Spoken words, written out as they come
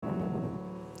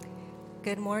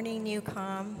Good morning,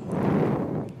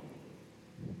 Newcom.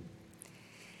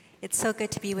 It's so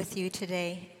good to be with you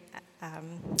today.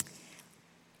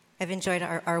 I've enjoyed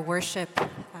our worship,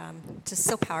 just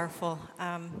so powerful.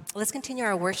 Let's continue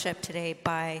our worship today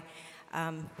by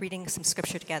reading some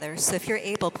scripture together. So if you're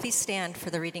able, please stand for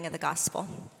the reading of the gospel.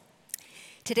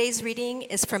 Today's reading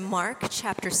is from Mark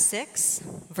chapter 6,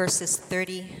 verses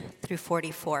 30 through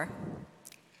 44.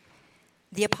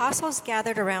 The apostles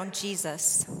gathered around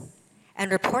Jesus and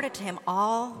reported to him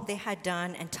all they had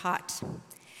done and taught.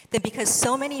 Then because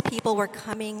so many people were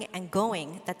coming and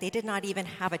going that they did not even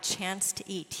have a chance to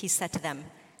eat, he said to them,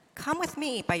 "Come with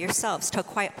me by yourselves to a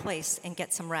quiet place and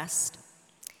get some rest."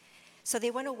 So they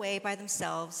went away by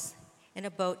themselves in a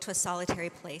boat to a solitary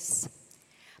place.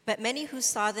 But many who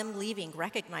saw them leaving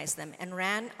recognized them and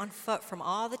ran on foot from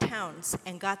all the towns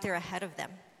and got there ahead of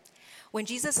them. When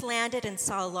Jesus landed and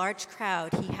saw a large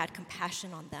crowd, he had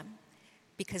compassion on them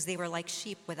because they were like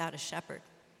sheep without a shepherd.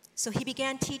 So he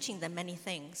began teaching them many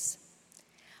things.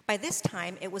 By this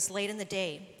time, it was late in the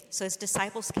day, so his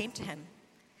disciples came to him.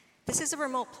 "This is a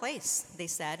remote place," they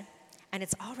said, "and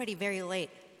it's already very late.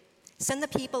 Send the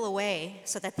people away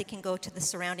so that they can go to the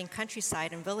surrounding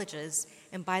countryside and villages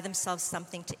and buy themselves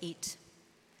something to eat."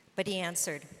 But he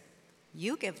answered,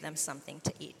 "You give them something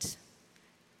to eat."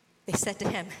 They said to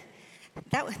him,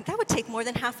 That would take more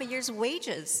than half a year's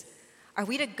wages. Are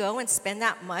we to go and spend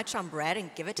that much on bread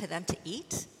and give it to them to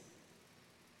eat?"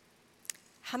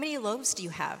 "How many loaves do you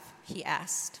have?" he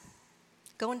asked.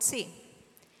 "Go and see."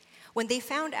 When they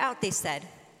found out, they said,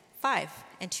 5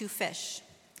 and 2 fish.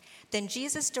 Then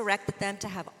Jesus directed them to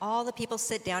have all the people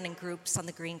sit down in groups on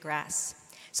the green grass.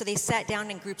 So they sat down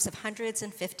in groups of hundreds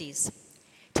and fifties.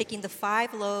 Taking the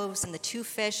 5 loaves and the 2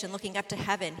 fish and looking up to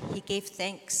heaven, he gave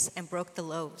thanks and broke the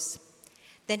loaves.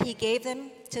 Then he gave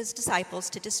them to his disciples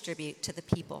to distribute to the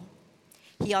people.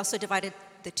 He also divided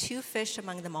the 2 fish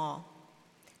among them all.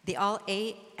 They all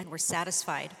ate and were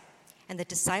satisfied, and the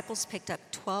disciples picked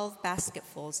up 12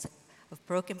 basketfuls of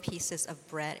broken pieces of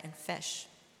bread and fish.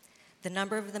 The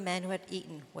number of the men who had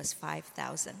eaten was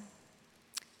 5,000.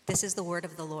 This is the word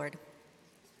of the Lord.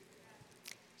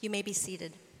 You may be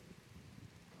seated.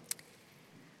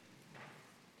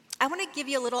 I want to give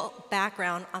you a little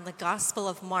background on the Gospel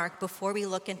of Mark before we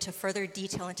look into further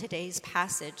detail in today's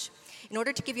passage, in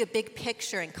order to give you a big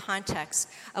picture and context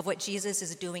of what Jesus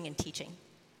is doing and teaching.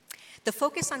 The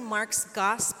focus on Mark's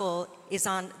Gospel is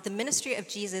on the ministry of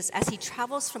Jesus as he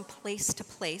travels from place to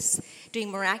place,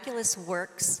 doing miraculous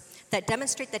works that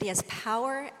demonstrate that he has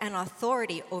power and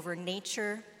authority over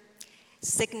nature,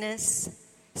 sickness,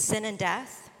 sin, and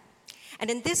death. And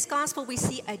in this gospel, we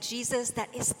see a Jesus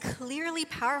that is clearly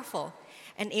powerful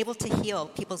and able to heal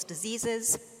people's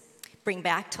diseases, bring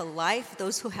back to life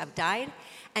those who have died.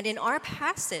 And in our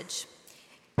passage,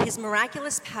 his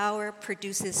miraculous power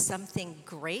produces something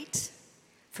great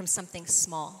from something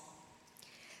small.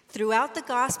 Throughout the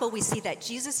gospel, we see that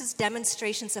Jesus'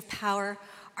 demonstrations of power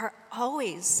are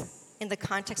always in the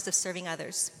context of serving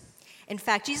others. In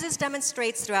fact, Jesus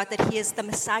demonstrates throughout that he is the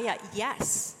Messiah,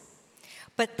 yes,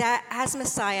 but that as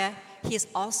Messiah, he is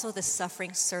also the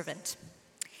suffering servant,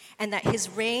 and that his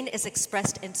reign is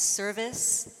expressed in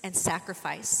service and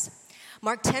sacrifice.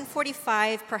 Mark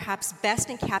 10:45 perhaps best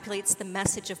encapsulates the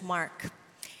message of Mark,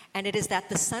 and it is that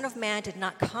the Son of Man did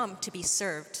not come to be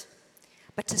served,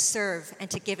 but to serve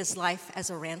and to give his life as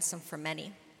a ransom for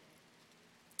many.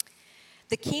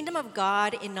 The kingdom of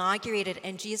God inaugurated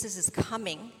in Jesus'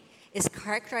 coming is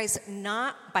characterized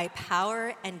not by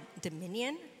power and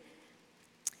dominion,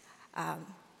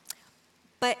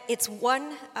 but it's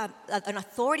an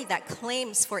authority that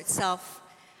claims for itself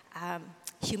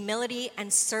humility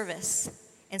and service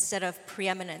instead of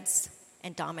preeminence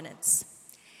and dominance.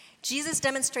 Jesus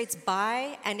demonstrates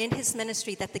by and in his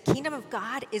ministry that the kingdom of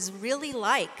God is really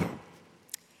like.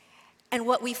 And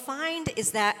what we find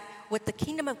is that what the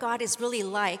kingdom of God is really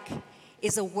like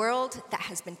is a world that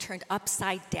has been turned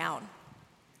upside down.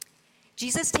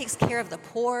 Jesus takes care of the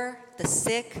poor, the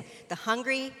sick, the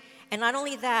hungry, and not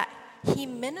only that, he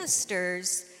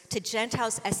ministers to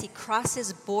Gentiles as he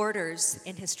crosses borders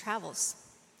in his travels.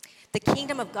 The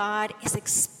kingdom of God is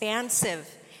expansive,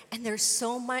 and there's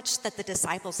so much that the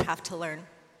disciples have to learn.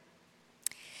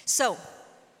 So,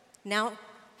 now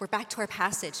we're back to our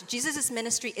passage. Jesus'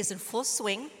 ministry is in full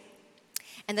swing,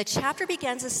 and the chapter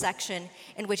begins a section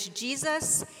in which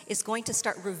Jesus is going to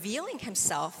start revealing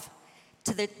himself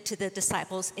to the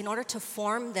disciples in order to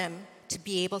form them to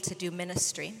be able to do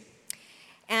ministry.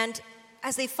 And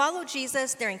as they follow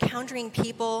Jesus, they're encountering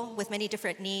people with many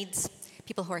different needs,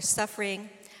 people who are suffering,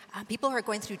 people who are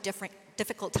going through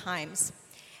difficult times.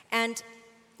 And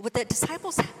what the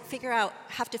disciples have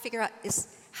to figure out is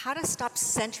how to stop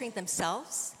centering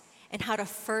themselves and how to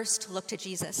first look to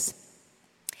Jesus.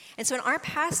 And so in our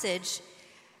passage,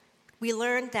 we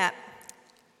learned that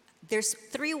there's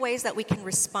 3 ways that we can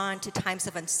respond to times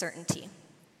of uncertainty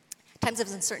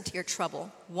or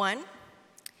trouble. 1,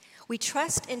 we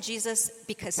trust in Jesus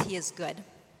because he is good.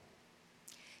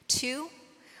 2,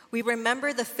 we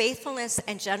remember the faithfulness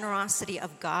and generosity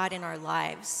of God in our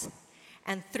lives.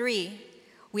 And 3,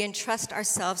 we entrust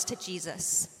ourselves to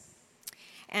Jesus.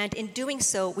 And in doing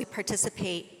so, we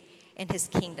participate in his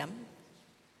kingdom.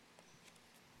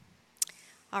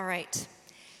 All right.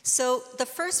 So the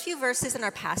first few verses in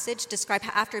our passage describe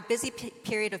how after a busy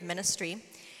period of ministry,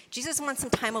 Jesus wants some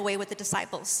time away with the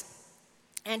disciples.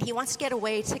 And he wants to get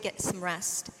away to get some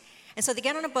rest. And so they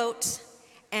get on a boat,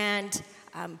 and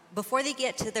before they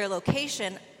get to their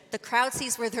location, the crowd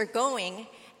sees where they're going.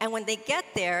 And when they get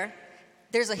there,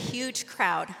 there's a huge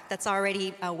crowd that's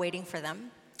already waiting for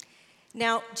them.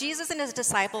 Now, Jesus and his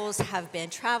disciples have been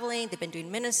traveling, they've been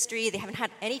doing ministry, they haven't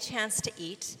had any chance to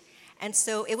eat. And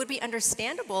so it would be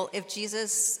understandable if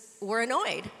Jesus were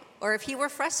annoyed or if he were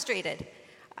frustrated.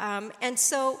 And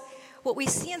so what we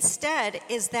see instead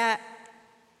is that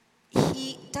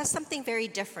he does something very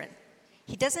different.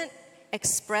 He doesn't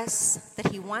express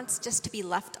that he wants just to be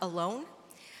left alone,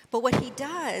 but what he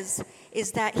does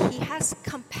is that he has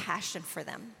compassion for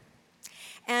them.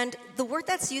 And the word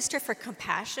that's used here for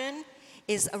compassion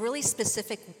is a really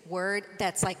specific word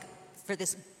that's like for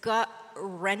this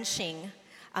gut-wrenching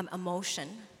emotion.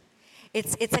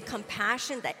 It's a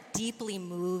compassion that deeply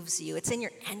moves you. It's in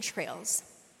your entrails.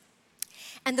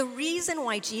 And the reason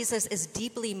why Jesus is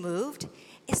deeply moved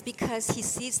is because he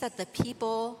sees that the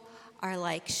people are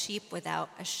like sheep without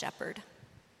a shepherd.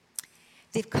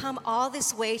 They've come all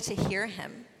this way to hear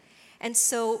him. And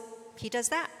so he does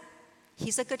that.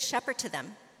 He's a good shepherd to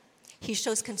them. He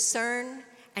shows concern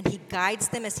and he guides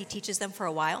them as he teaches them for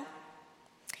a while.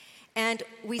 And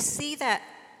we see that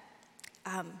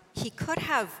he could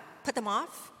have put them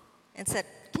off and said,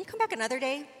 "Can you come back another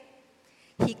day?"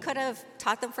 He could have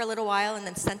taught them for a little while and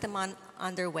then sent them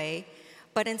on their way.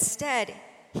 But instead,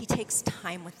 he takes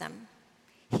time with them.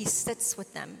 He sits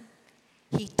with them.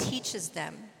 He teaches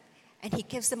them. And he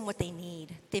gives them what they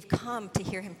need. They've come to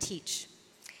hear him teach.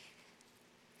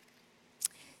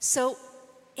 So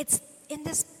it's in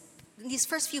these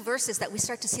first few verses that we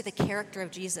start to see the character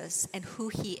of Jesus and who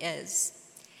he is.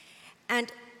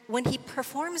 And when he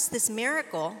performs this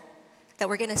miracle that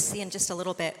we're going to see in just a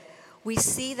little bit, we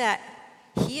see that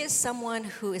he is someone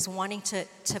who is wanting to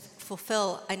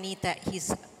fulfill a need that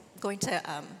he's going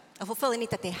to fulfill a need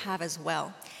that they have as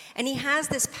well. And he has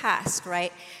this past,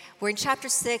 right? We're in chapter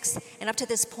 6, and up to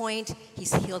this point,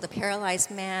 he's healed a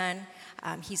paralyzed man.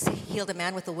 He's healed a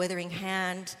man with a withering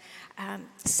hand,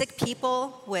 sick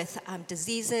people with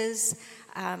diseases.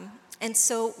 And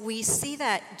so we see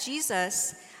that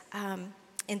Jesus,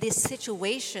 in these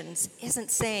situations, isn't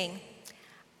saying,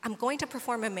 "I'm going to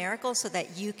perform a miracle so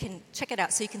that you can check it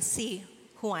out, so you can see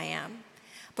who I am."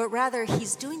 But rather,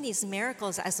 he's doing these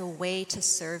miracles as a way to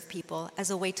serve people, as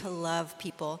a way to love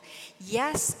people.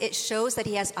 Yes, it shows that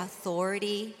he has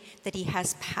authority, that he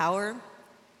has power,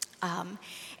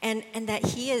 and that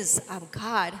he is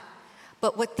God.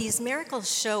 But what these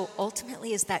miracles show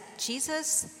ultimately is that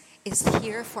Jesus is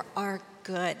here for our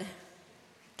good,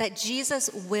 that Jesus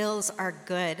wills our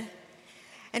good.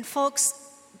 And folks,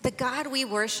 the God we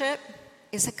worship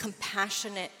is a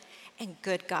compassionate and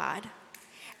good God.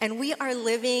 And we are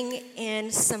living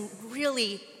in some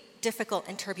really difficult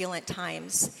and turbulent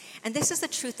times. And this is the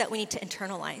truth that we need to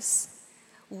internalize.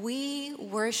 We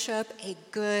worship a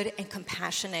good and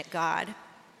compassionate God.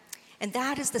 And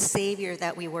that is the Savior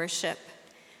that we worship.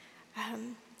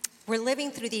 We're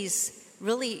living through these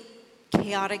really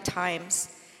chaotic times.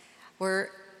 We're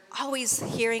always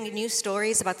hearing new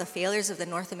stories about the failures of the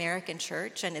North American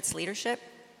church and its leadership.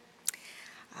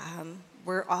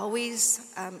 We're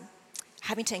always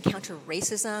having to encounter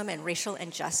racism and racial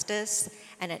injustice,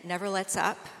 and it never lets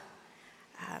up.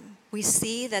 We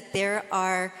see that there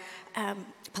are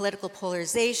political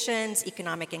polarizations,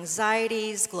 economic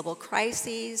anxieties, global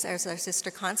crises, as our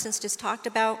sister Constance just talked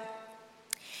about.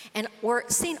 And we're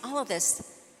seeing all of this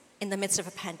in the midst of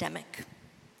a pandemic.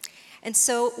 And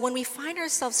so when we find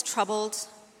ourselves troubled,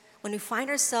 when we find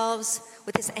ourselves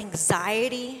with this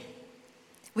anxiety,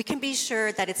 we can be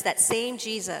sure that it's that same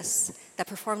Jesus that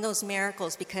performed those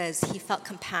miracles because he felt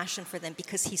compassion for them,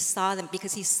 because he saw them,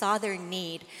 because he saw their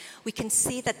need. We can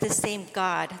see that this same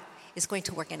God is going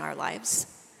to work in our lives.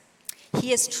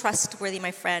 He is trustworthy,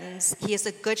 my friends. He is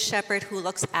a good shepherd who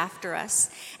looks after us,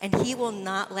 and he will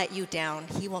not let you down.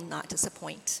 He will not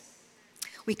disappoint.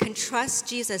 We can trust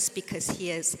Jesus because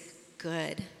he is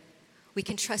good. We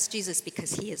can trust Jesus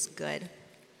because he is good.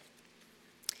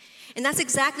 And that's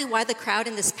exactly why the crowd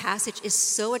in this passage is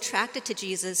so attracted to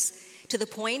Jesus, to the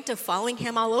point of following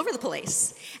him all over the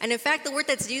place. And in fact, the word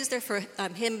that's used there for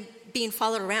him being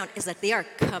followed around is that they are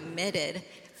committed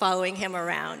following him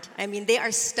around. I mean, they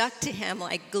are stuck to him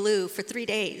like glue for 3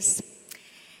 days.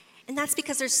 And that's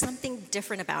because there's something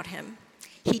different about him.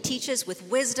 He teaches with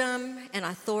wisdom and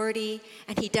authority,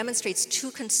 and he demonstrates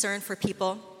true concern for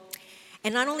people.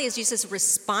 And not only is Jesus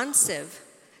responsive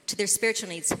to their spiritual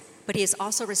needs, but he is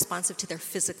also responsive to their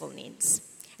physical needs.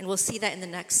 And we'll see that in the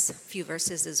next few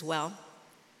verses as well.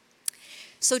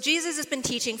 So Jesus has been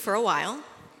teaching for a while,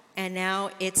 and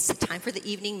now it's time for the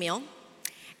evening meal.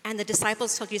 And the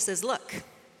disciples told Jesus, look,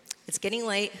 it's getting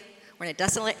late. We're in a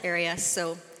desolate area,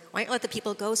 so why don't you let the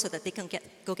people go so that they can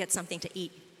go get something to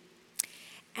eat?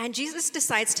 And Jesus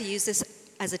decides to use this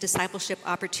as a discipleship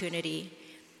opportunity,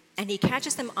 and he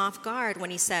catches them off guard when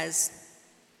he says,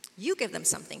 you give them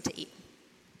something to eat.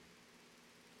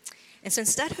 And so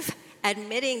instead of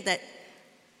admitting that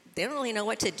they don't really know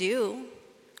what to do,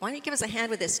 why don't you give us a hand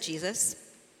with this, Jesus?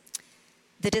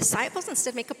 The disciples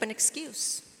instead make up an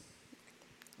excuse.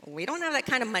 We don't have that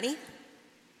kind of money.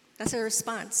 That's their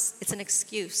response. It's an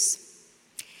excuse.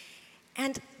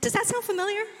 And does that sound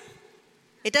familiar?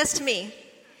 It does to me.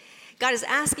 God is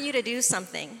asking you to do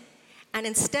something, and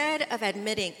instead of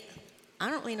admitting,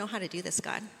 I don't really know how to do this,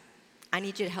 God, I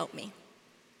need you to help me.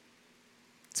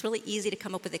 It's really easy to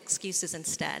come up with excuses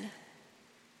instead.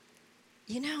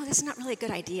 You know, this is not really a good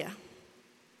idea.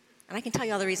 And I can tell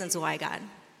you all the reasons why, God.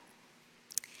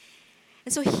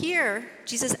 And so here,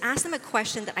 Jesus asked them a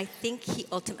question that I think he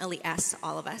ultimately asks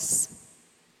all of us.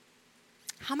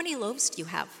 How many loaves do you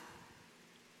have?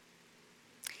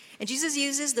 And Jesus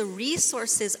uses the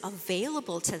resources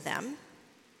available to them.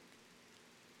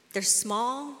 They're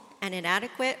small and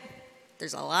inadequate.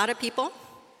 There's a lot of people.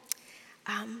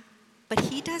 But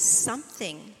he does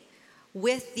something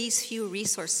with these few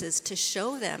resources to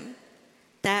show them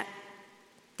that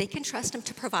they can trust him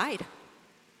to provide.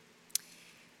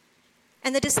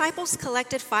 And the disciples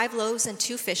collected 5 loaves and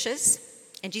 2 fishes,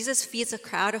 and Jesus feeds a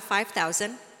crowd of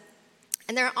 5,000.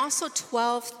 And there are also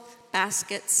 12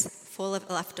 baskets full of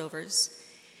leftovers.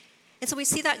 And so we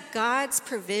see that God's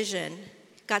provision,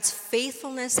 God's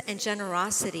faithfulness and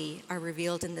generosity are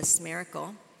revealed in this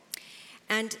miracle.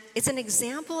 And it's an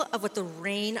example of what the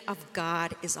reign of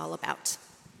God is all about.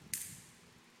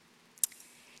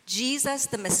 Jesus,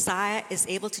 the Messiah, is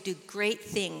able to do great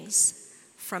things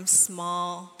from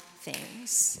small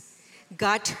things.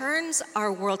 God turns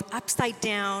our world upside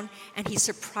down, and he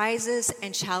surprises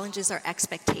and challenges our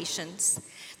expectations.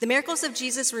 The miracles of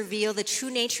Jesus reveal the true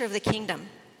nature of the kingdom.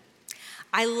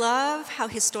 I love how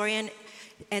historian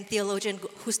and theologian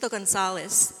Justo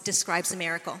Gonzalez describes a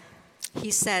miracle.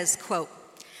 He says, quote,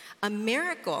 "A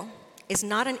miracle is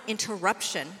not an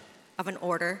interruption of an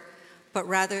order, but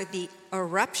rather the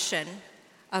eruption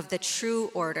of the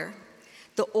true order,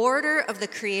 the order of the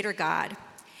Creator God.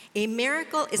 A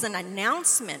miracle is an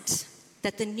announcement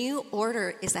that the new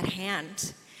order is at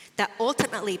hand, that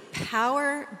ultimately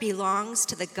power belongs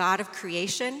to the God of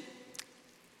creation,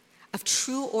 of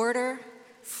true order,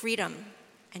 freedom,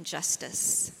 and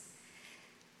justice."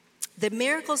 The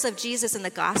miracles of Jesus in the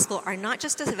gospel are not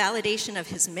just a validation of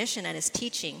his mission and his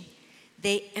teaching,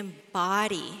 they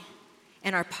embody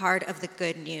and are part of the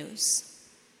good news.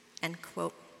 End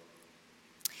quote.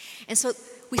 And so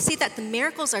we see that the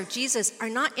miracles of Jesus are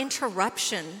not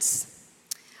interruptions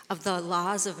of the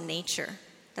laws of nature.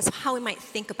 That's how we might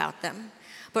think about them.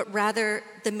 But rather,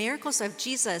 the miracles of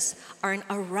Jesus are an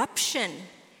eruption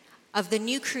of the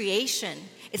new creation.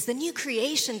 It's the new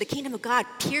creation, the kingdom of God,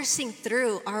 piercing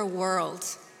through our world.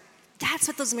 That's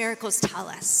what those miracles tell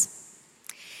us.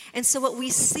 And so what we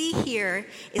see here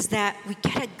is that we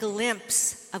get a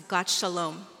glimpse of God's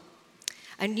shalom,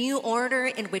 a new order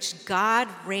in which God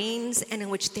reigns and in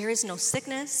which there is no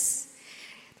sickness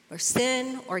or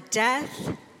sin or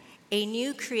death, a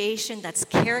new creation that's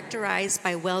characterized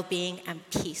by well-being and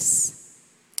peace,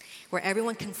 where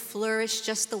everyone can flourish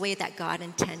just the way that God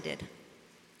intended.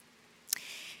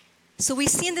 So we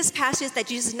see in this passage that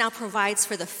Jesus now provides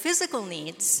for the physical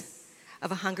needs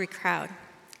of a hungry crowd.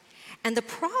 And the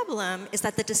problem is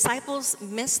that the disciples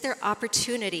miss their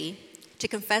opportunity to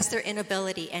confess their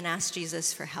inability and ask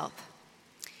Jesus for help.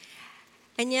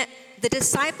 And yet, the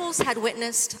disciples had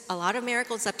witnessed a lot of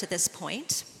miracles up to this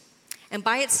point, and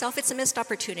by itself, it's a missed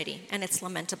opportunity, and it's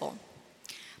lamentable.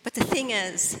 But the thing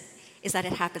is, is that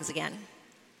it happens again.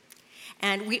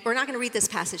 And we're not going to read this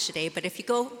passage today, but if you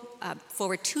go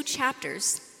forward 2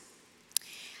 chapters,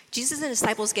 Jesus and the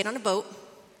disciples get on a boat,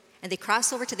 and they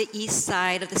cross over to the east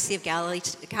side of the Sea of Galilee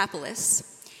to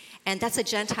Decapolis, and that's a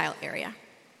Gentile area.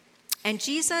 And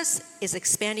Jesus is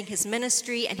expanding his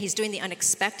ministry, and he's doing the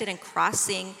unexpected and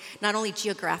crossing not only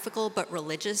geographical but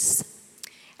religious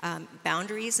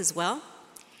boundaries as well.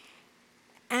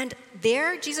 And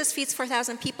there, Jesus feeds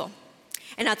 4,000 people.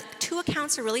 And now the 2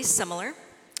 accounts are really similar.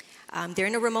 They're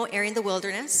in a remote area in the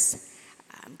wilderness.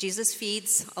 Jesus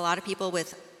feeds a lot of people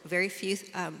with very few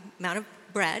amount of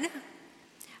bread.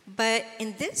 But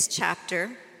in this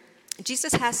chapter,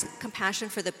 Jesus has compassion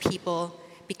for the people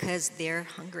because they're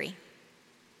hungry.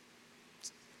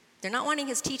 They're not wanting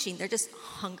his teaching, they're just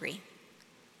hungry,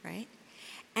 right?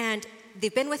 And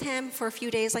they've been with him for a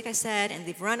few days, like I said, and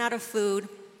they've run out of food.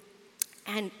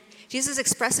 And Jesus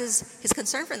expresses his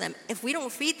concern for them. If we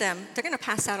don't feed them, they're going to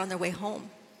pass out on their way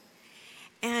home.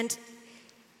 And,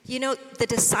 you know, the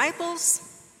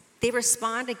disciples, they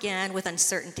respond again with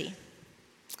uncertainty.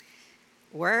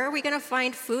 Where are we going to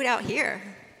find food out here?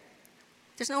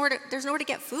 There's nowhere to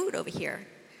get food over here.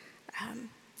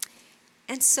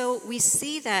 And so we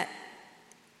see that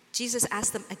Jesus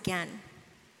asked them again,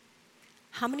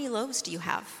 how many loaves do you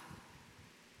have?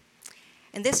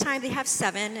 And this time they have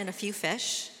 7 and a few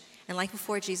fish. And like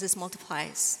before, Jesus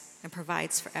multiplies and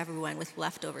provides for everyone with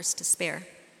leftovers to spare.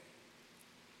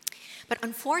 But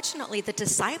unfortunately, the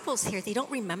disciples here, they don't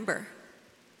remember.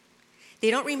 They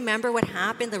don't remember what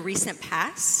happened in the recent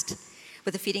past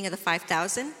with the feeding of the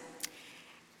 5,000.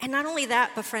 And not only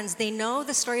that, but friends, they know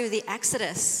the story of the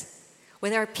Exodus, where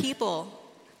there are people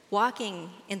walking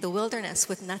in the wilderness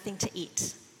with nothing to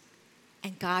eat.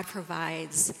 And God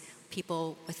provides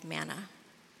people with manna.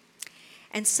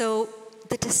 And so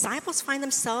the disciples find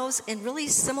themselves in really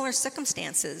similar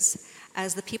circumstances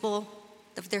as the people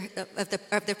of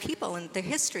their people and their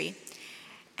history.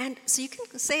 And so you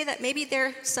can say that maybe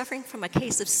they're suffering from a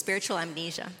case of spiritual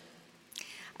amnesia.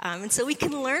 And so we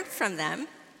can learn from them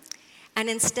and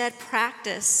instead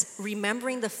practice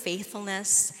remembering the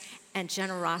faithfulness and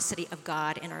generosity of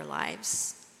God in our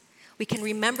lives. We can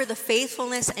remember the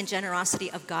faithfulness and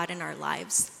generosity of God in our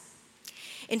lives.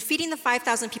 In feeding the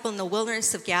 5,000 people in the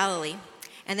wilderness of Galilee,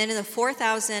 and then in the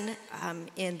 4,000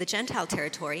 in the Gentile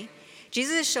territory,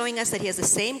 Jesus is showing us that he is the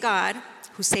same God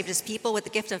who saved his people with the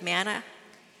gift of manna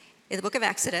in the book of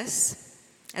Exodus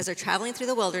as they're traveling through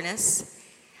the wilderness.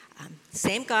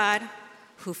 Same God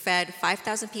who fed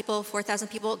 5,000 people, 4,000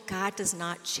 people. God does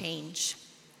not change.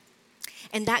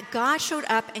 And that God showed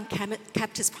up and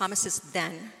kept his promises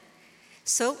then.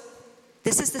 So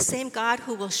this is the same God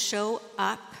who will show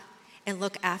up and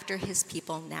look after his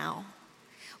people now.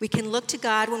 We can look to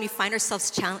God when we find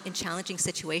ourselves in challenging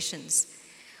situations.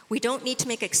 We don't need to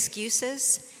make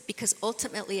excuses because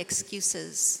ultimately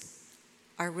excuses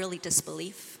are really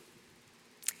disbelief.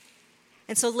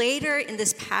 And so later in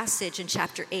this passage in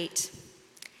chapter 8,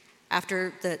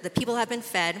 after the people have been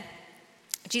fed,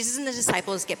 Jesus and the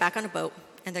disciples get back on a boat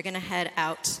and they're going to head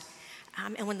out.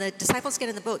 And when the disciples get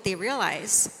in the boat, they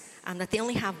realize that they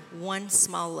only have 1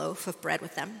 small loaf of bread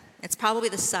with them. It's probably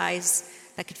the size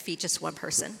that could feed just 1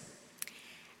 person.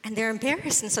 And they're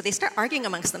embarrassed, and so they start arguing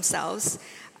amongst themselves.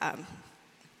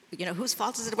 Whose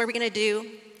fault is it? What are we going to do?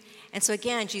 And so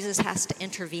again, Jesus has to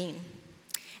intervene.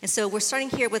 And so we're starting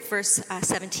here with verse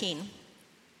 17.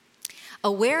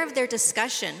 Aware of their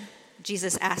discussion,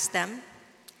 Jesus asked them,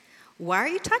 "Why are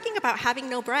you talking about having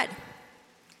no bread?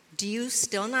 Do you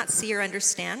still not see or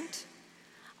understand?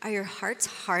 Are your hearts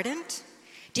hardened?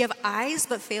 Do you have eyes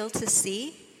but fail to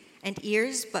see, and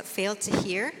ears but fail to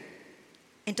hear?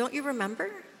 And don't you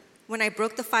remember when I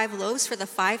broke the 5 loaves for the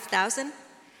 5,000?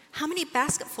 How many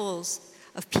basketfuls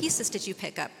of pieces did you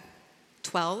pick up?"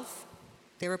 12,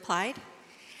 they replied.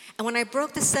 "And when I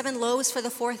broke the 7 loaves for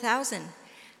the 4,000,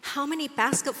 how many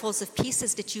basketfuls of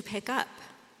pieces did you pick up?"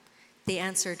 They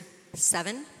answered,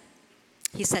 7.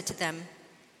 He said to them,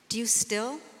 "Do you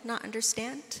still not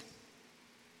understand?"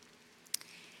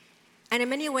 And in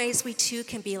many ways, we too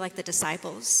can be like the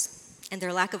disciples, and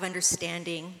their lack of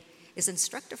understanding is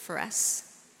instructive for us.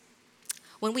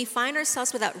 When we find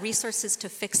ourselves without resources to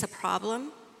fix a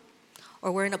problem,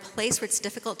 or we're in a place where it's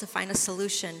difficult to find a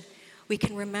solution, we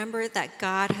can remember that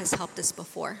God has helped us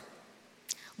before.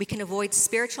 We can avoid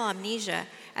spiritual amnesia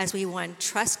as we, 1,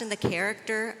 trust in the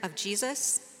character of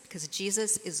Jesus, because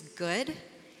Jesus is good,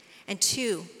 and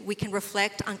 2, we can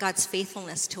reflect on God's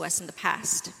faithfulness to us in the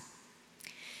past.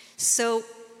 So,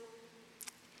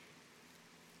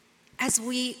 as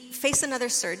we face another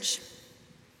surge,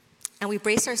 and we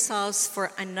brace ourselves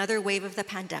for another wave of the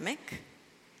pandemic,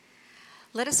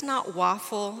 Let us not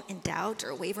waffle in doubt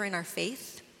or waver in our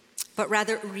faith, but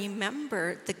rather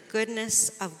remember the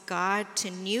goodness of God to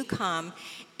newcome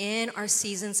in our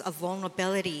seasons of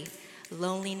vulnerability,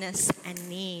 loneliness, and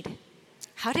need.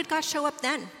 How did God show up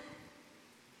then?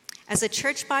 As a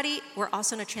church body, we're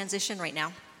also in a transition right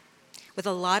now with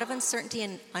a lot of uncertainty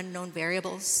and unknown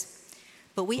variables,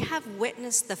 but we have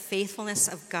witnessed the faithfulness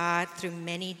of God through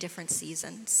many different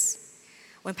seasons.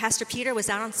 When Pastor Peter was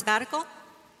out on sabbatical,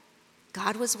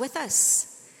 God was with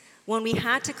us. When we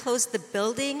had to close the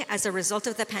building as a result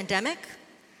of the pandemic,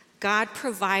 God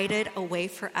provided a way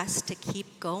for us to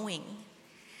keep going.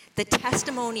 The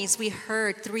testimonies we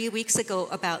heard 3 weeks ago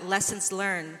about lessons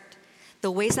learned,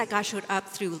 the ways that God showed up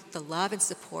through the love and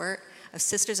support of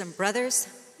sisters and brothers,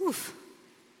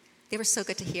 they were so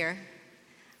good to hear.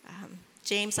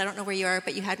 James, I don't know where you are,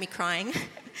 but you had me crying.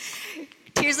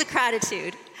 Tears of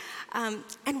gratitude. And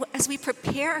as we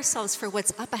prepare ourselves for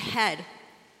what's up ahead,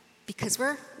 because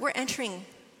we're entering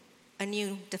a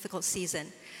new difficult season,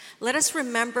 let us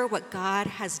remember what God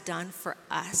has done for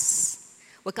us,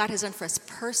 what God has done for us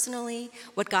personally,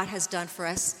 what God has done for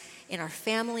us in our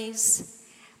families,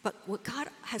 but what God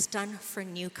has done for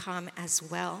Newcom as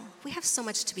well. We have so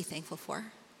much to be thankful for.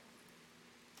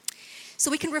 So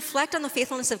we can reflect on the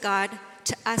faithfulness of God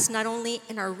to us not only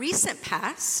in our recent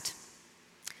past,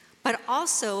 but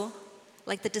also,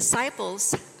 like the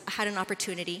disciples had an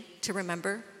opportunity to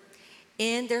remember,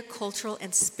 in their cultural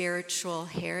and spiritual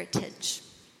heritage.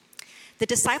 The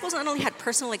disciples not only had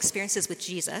personal experiences with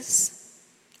Jesus,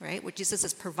 right, what Jesus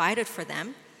has provided for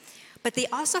them, but they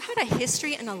also had a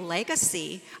history and a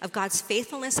legacy of God's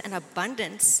faithfulness and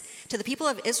abundance to the people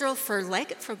of Israel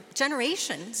for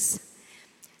generations.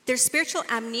 Their spiritual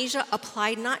amnesia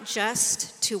applied not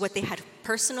just to what they had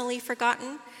personally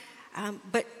forgotten,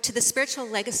 but to the spiritual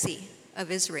legacy of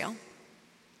Israel.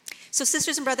 So,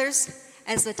 sisters and brothers,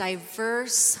 as a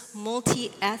diverse,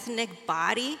 multi-ethnic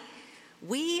body,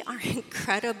 we are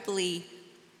incredibly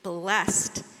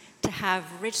blessed to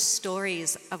have rich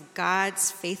stories of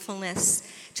God's faithfulness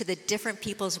to the different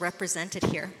peoples represented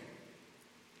here.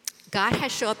 God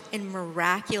has shown up in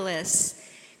miraculous,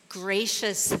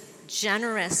 gracious,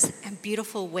 generous, and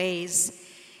beautiful ways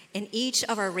in each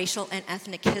of our racial and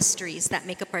ethnic histories that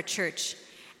make up our church.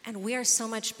 And we are so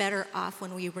much better off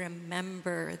when we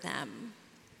remember them.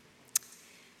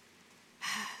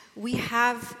 We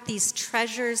have these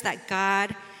treasures that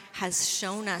God has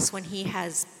shown us when He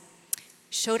has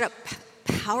showed up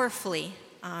powerfully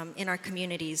in our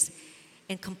communities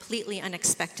in completely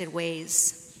unexpected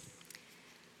ways.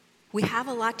 We have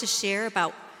a lot to share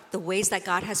about the ways that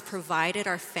God has provided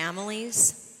our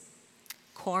families: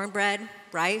 cornbread,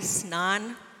 rice,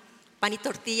 naan, pan y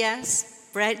tortillas,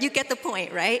 bread. You get the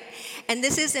point, right? And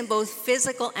this is in both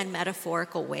physical and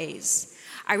metaphorical ways.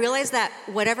 I realize that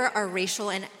whatever our racial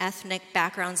and ethnic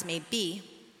backgrounds may be,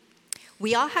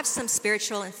 we all have some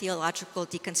spiritual and theological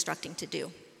deconstructing to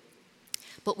do.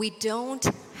 But we don't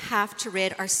have to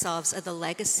rid ourselves of the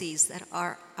legacies that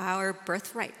are our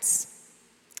birthrights.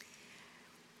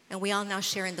 And we all now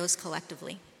share in those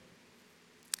collectively.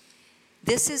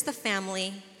 This is the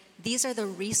family. These are the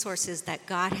resources that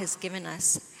God has given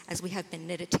us as we have been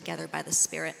knitted together by the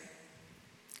Spirit.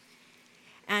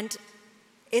 And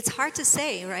it's hard to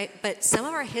say, right? But some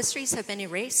of our histories have been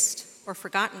erased or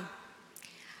forgotten.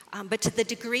 But to the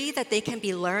degree that they can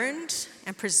be learned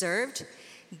and preserved,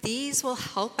 these will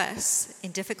help us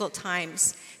in difficult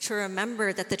times to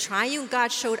remember that the triune God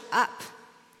showed up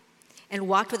and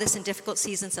walked with us in difficult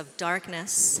seasons of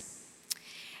darkness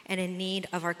and in need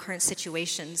of our current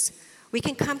situations. We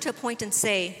can come to a point and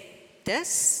say,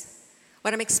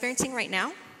 what I'm experiencing right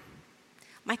now,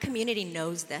 my community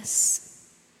knows this.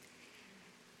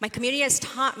 My community has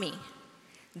taught me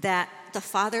that the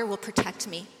Father will protect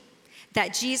me,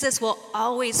 that Jesus will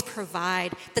always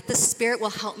provide, that the Spirit will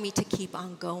help me to keep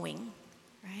on going,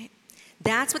 right?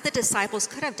 That's what the disciples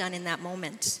could have done in that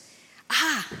moment.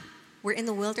 We're in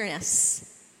the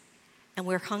wilderness and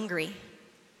we're hungry.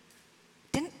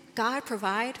 Didn't God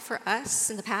provide for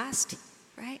us in the past,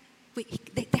 right?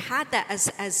 They had that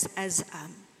as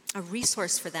a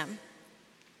resource for them.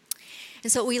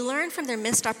 And so we learn from their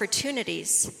missed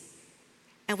opportunities,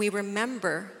 and we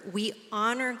remember, we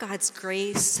honor God's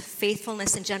grace,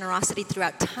 faithfulness, and generosity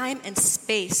throughout time and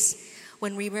space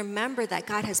when we remember that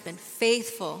God has been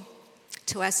faithful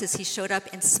to us as He showed up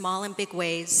in small and big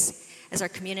ways as our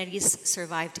communities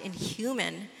survived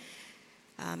inhumane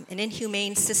and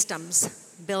inhumane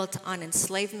systems built on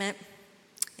enslavement,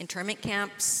 internment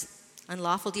camps,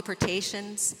 unlawful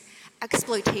deportations,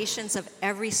 exploitations of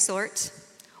every sort,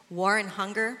 war and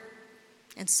hunger,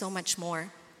 and so much more.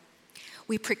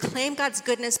 We proclaim God's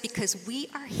goodness because we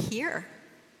are here.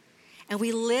 And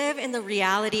we live in the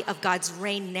reality of God's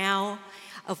reign now,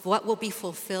 of what will be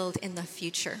fulfilled in the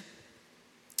future.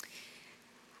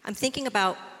 I'm thinking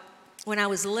about when I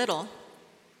was little,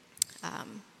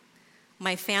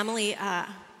 my family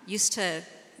used to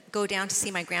go down to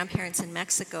see my grandparents in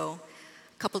Mexico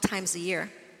a couple times a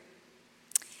year.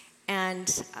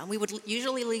 And we would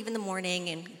usually leave in the morning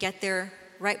and get there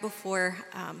right before,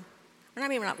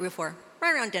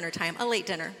 right around dinner time, a late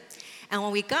dinner. And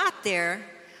when we got there,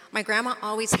 my grandma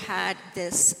always had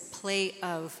this plate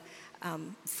of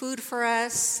food for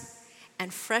us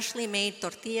and freshly made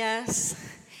tortillas.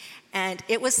 And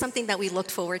it was something that we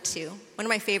looked forward to. One of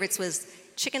my favorites was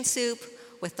chicken soup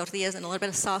with tortillas and a little bit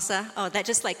of salsa. Oh, that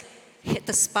just like hit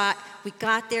the spot. We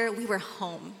got there, we were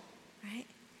home, right?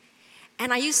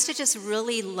 And I used to just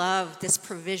really love this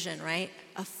provision, right,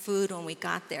 of food when we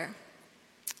got there.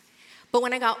 But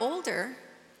when I got older,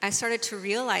 I started to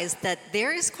realize that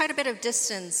there is quite a bit of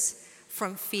distance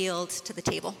from field to the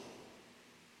table.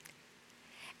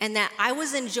 And that I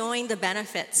was enjoying the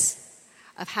benefits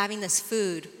of having this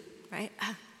food, right?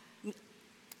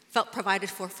 Felt provided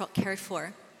for, felt cared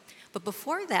for. But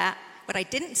before that, what I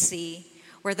didn't see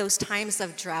were those times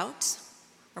of drought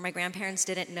where my grandparents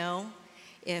didn't know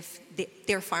if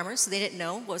they were farmers, so they didn't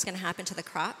know what was going to happen to the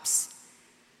crops.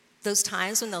 Those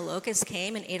times when the locusts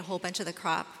came and ate a whole bunch of the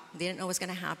crop, they didn't know what was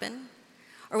going to happen.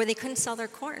 Or where they couldn't sell their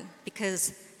corn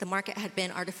because the market had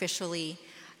been artificially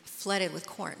flooded with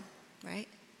corn, right?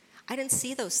 I didn't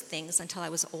see those things until I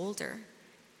was older.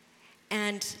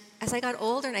 And as I got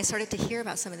older and I started to hear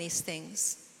about some of these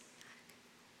things,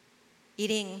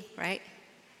 eating, right,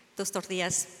 those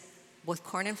tortillas with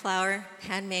corn and flour,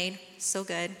 handmade, so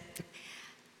good,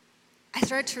 I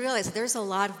started to realize that there's a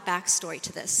lot of backstory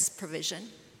to this provision.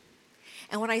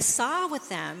 And what I saw with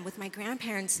them, with my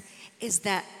grandparents, is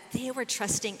that they were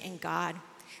trusting in God.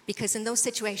 Because in those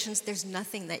situations, there's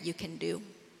nothing that you can do.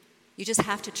 You just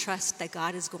have to trust that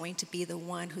God is going to be the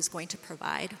one who's going to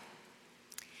provide.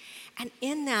 And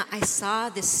in that, I saw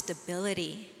this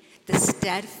stability, this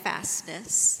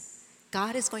steadfastness.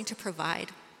 God is going to provide.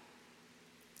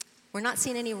 We're not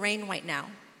seeing any rain right now,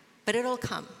 but it'll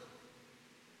come.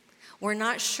 We're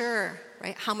not sure,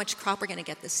 right, how much crop we're going to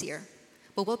get this year,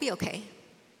 but we'll be okay.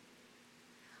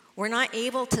 We're not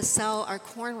able to sell our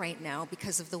corn right now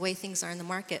because of the way things are in the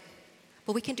market,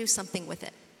 but we can do something with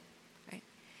it, right?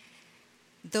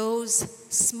 Those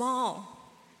small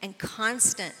and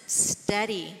constant,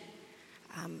 steady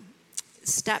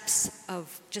steps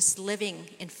of just living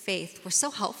in faith were so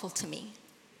helpful to me,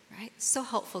 right? So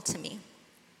helpful to me.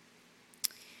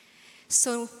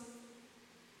 So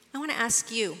I want to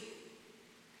ask you,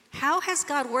 how has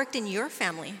God worked in your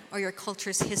family or your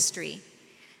culture's history,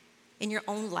 in your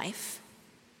own life,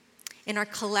 in our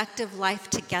collective life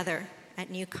together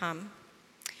at Newcom?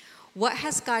 What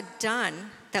has God done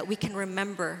that we can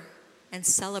remember and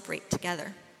celebrate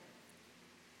together?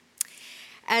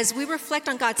 As we reflect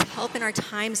on God's help in our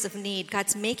times of need,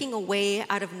 God's making a way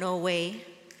out of no way.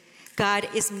 God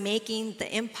is making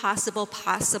the impossible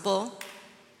possible.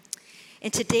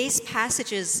 In today's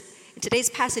passage,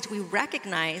 we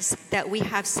recognize that we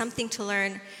have something to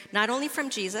learn not only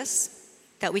from Jesus,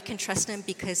 that we can trust him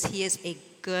because he is a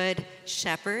good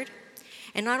shepherd,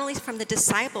 and not only from the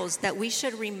disciples, that we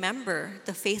should remember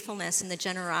the faithfulness and the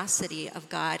generosity of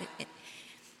God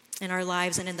in our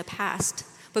lives and in the past.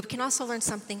 But we can also learn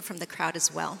something from the crowd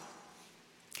as well.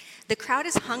 The crowd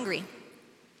is hungry,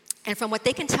 and from what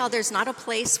they can tell, there's not a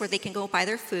place where they can go buy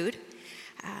their food.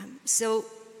 So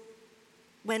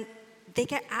when they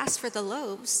get asked for the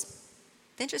loaves,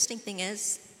 the interesting thing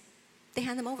is they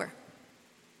hand them over.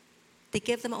 They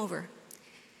give them over.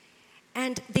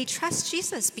 And they trust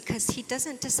Jesus because he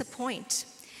doesn't disappoint.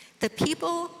 The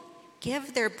people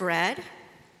give their bread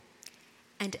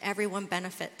and everyone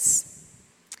benefits.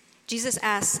 Jesus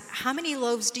asks, how many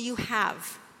loaves do you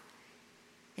have?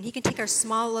 And he can take our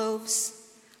small loaves,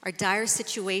 our dire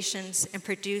situations, and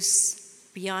produce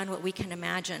beyond what we can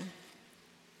imagine.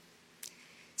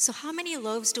 So how many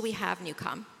loaves do we have,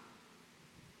 Newcom?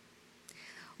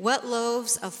 What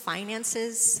loaves of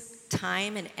finances,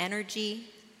 time and energy,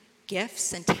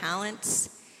 gifts and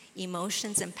talents,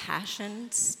 emotions and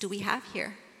passions do we have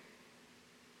here?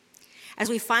 As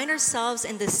we find ourselves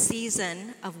in this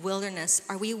season of wilderness,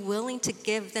 are we willing to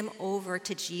give them over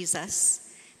to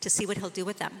Jesus to see what he'll do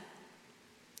with them?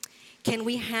 Can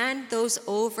we hand those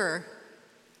over,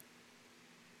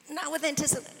 not with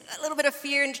a little bit of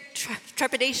fear and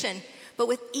trepidation, but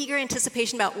with eager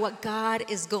anticipation about what God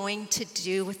is going to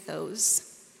do with those?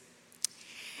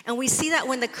 And we see that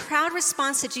when the crowd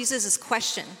responds to Jesus'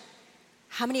 question,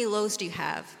 How many loaves do you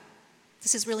have?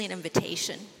 This is really an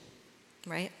invitation,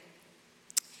 right?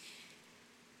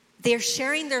 They're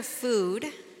sharing their food,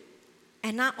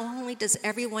 and not only does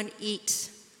everyone eat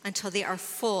until they are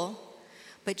full,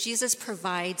 but Jesus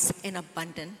provides in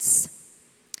abundance.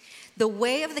 The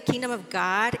way of the kingdom of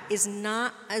God is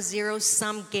not a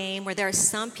zero-sum game where there are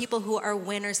some people who are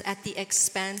winners at the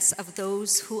expense of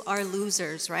those who are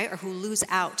losers, right? Or who lose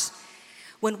out.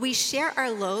 When we share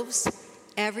our loaves,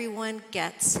 everyone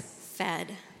gets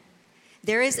fed.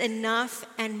 There is enough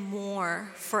and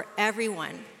more for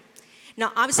everyone.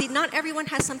 Now, obviously, not everyone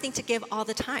has something to give all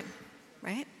the time,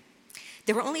 right?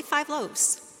 There were only 5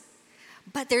 loaves.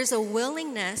 But there's a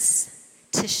willingness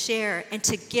to share and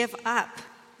to give up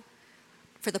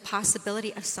for the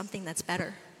possibility of something that's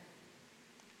better.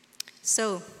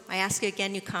 So I ask you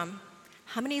again, you come,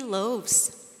 how many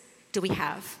loaves do we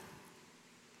have?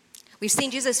 We've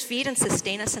seen Jesus feed and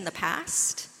sustain us in the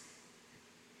past.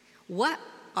 What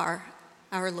are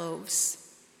our loaves?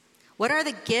 What are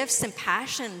the gifts and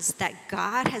passions that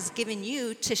God has given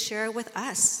you to share with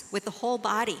us, with the whole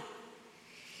body?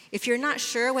 If you're not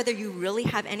sure whether you really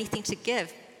have anything to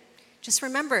give, just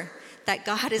remember that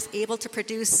God is able to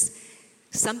produce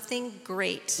something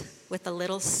great with a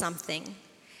little something.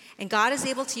 And God is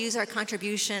able to use our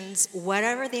contributions,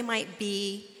 whatever they might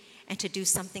be, and to do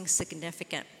something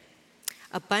significant.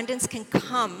 Abundance can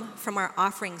come from our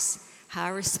offerings,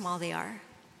 however small they are.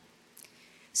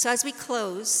 So as we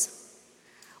close,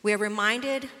 we are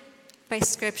reminded by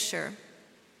Scripture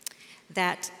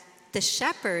that the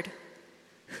shepherd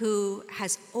who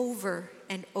has over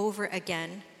and over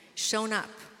again shown up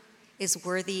is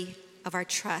worthy of our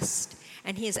trust.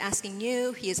 And he is asking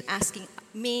you, he is asking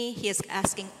me, he is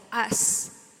asking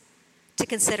us to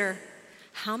consider,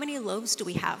 how many loaves do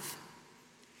we have?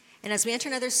 And as we enter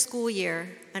another school year,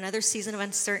 another season of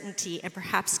uncertainty and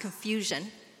perhaps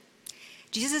confusion,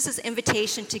 Jesus'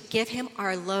 invitation to give him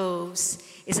our loaves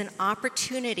is an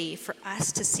opportunity for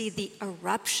us to see the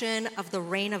eruption of the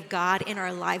reign of God in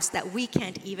our lives that we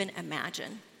can't even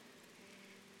imagine,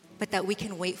 but that we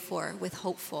can wait for with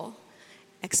hopeful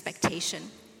expectation.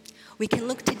 We can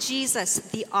look to Jesus,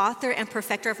 the author and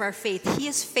perfecter of our faith. He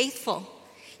is faithful.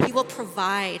 He will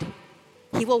provide.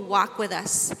 He will walk with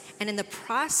us. And in the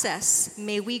process,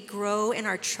 may we grow in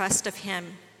our trust of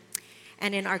him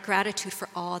and in our gratitude for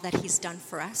all that he's done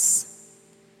for us.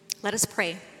 Let us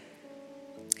pray.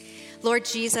 Lord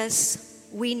Jesus,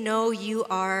 we know you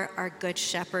are our good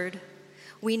shepherd.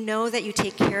 We know that you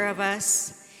take care of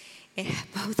us,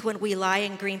 both when we lie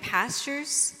in green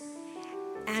pastures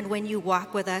and when you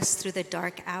walk with us through the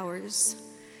dark hours.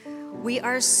 We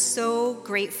are so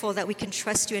grateful that we can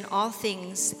trust you in all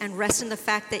things and rest in the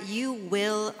fact that you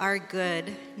will our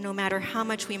good, no matter how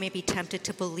much we may be tempted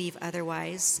to believe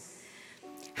otherwise.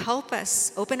 Help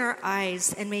us, open our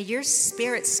eyes, and may your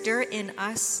Spirit stir in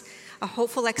us a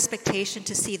hopeful expectation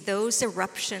to see those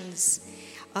eruptions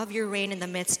of your reign in the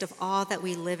midst of all that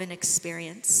we live and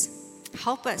experience.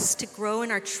 Help us to grow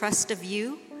in our trust of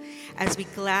you as we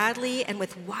gladly and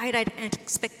with wide-eyed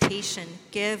expectation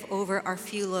give over our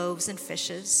few loaves and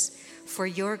fishes for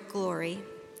your glory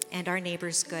and our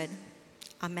neighbor's good.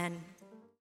 Amen.